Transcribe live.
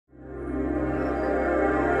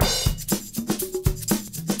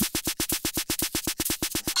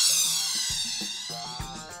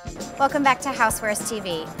Welcome back to Housewares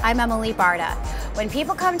TV. I'm Emily Barda. When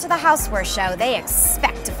people come to the Housewares show, they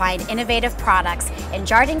expect to find innovative products, and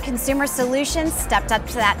Jarden Consumer Solutions stepped up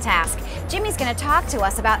to that task. Jimmy's going to talk to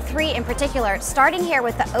us about three in particular, starting here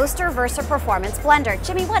with the Oster Versa Performance Blender.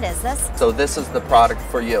 Jimmy, what is this? So this is the product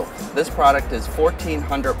for you. This product is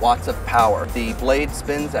 1400 watts of power. The blade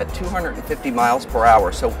spins at 250 miles per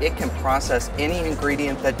hour, so it can process any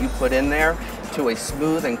ingredient that you put in there to a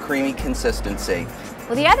smooth and creamy consistency.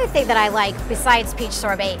 Well, the other thing that I like besides peach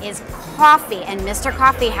sorbet is coffee, and Mr.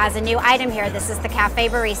 Coffee has a new item here. This is the Cafe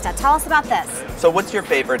Barista. Tell us about this. So what's your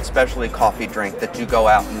favorite specialty coffee drink that you go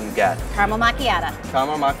out and you get? Caramel macchiato.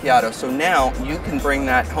 Caramel macchiato. So now you can bring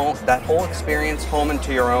that whole experience home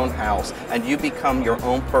into your own house, and you become your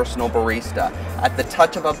own personal barista. At the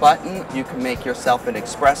touch of a button, you can make yourself an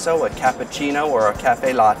espresso, a cappuccino, or a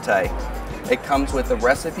cafe latte. It comes with a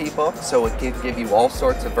recipe book, so it can give you all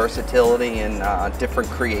sorts of versatility and different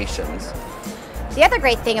creations. The other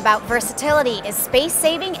great thing about versatility is space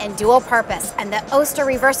saving and dual purpose, and the Oster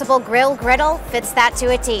reversible griddle fits that to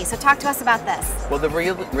a T. So talk to us about this. Well, the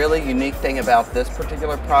really unique thing about this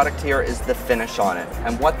particular product here is the finish on it.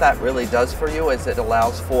 And what that really does for you is it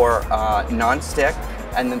allows for non-stick,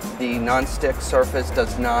 and the non-stick surface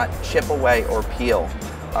does not chip away or peel.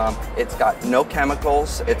 It's got no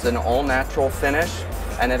chemicals, it's an all-natural finish,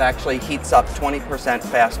 and it actually heats up 20%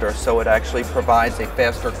 faster, so it actually provides a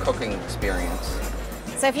faster cooking experience.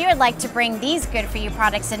 So if you would like to bring these good-for-you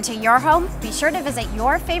products into your home, be sure to visit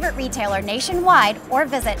your favorite retailer nationwide or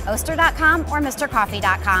visit Oster.com or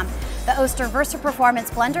MrCoffee.com. The Oster Versa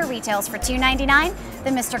Performance Blender retails for $2.99, the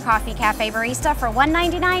Mr. Coffee Cafe Barista for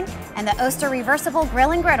 $1.99, and the Oster Reversible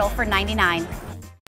Grill and Griddle for $99.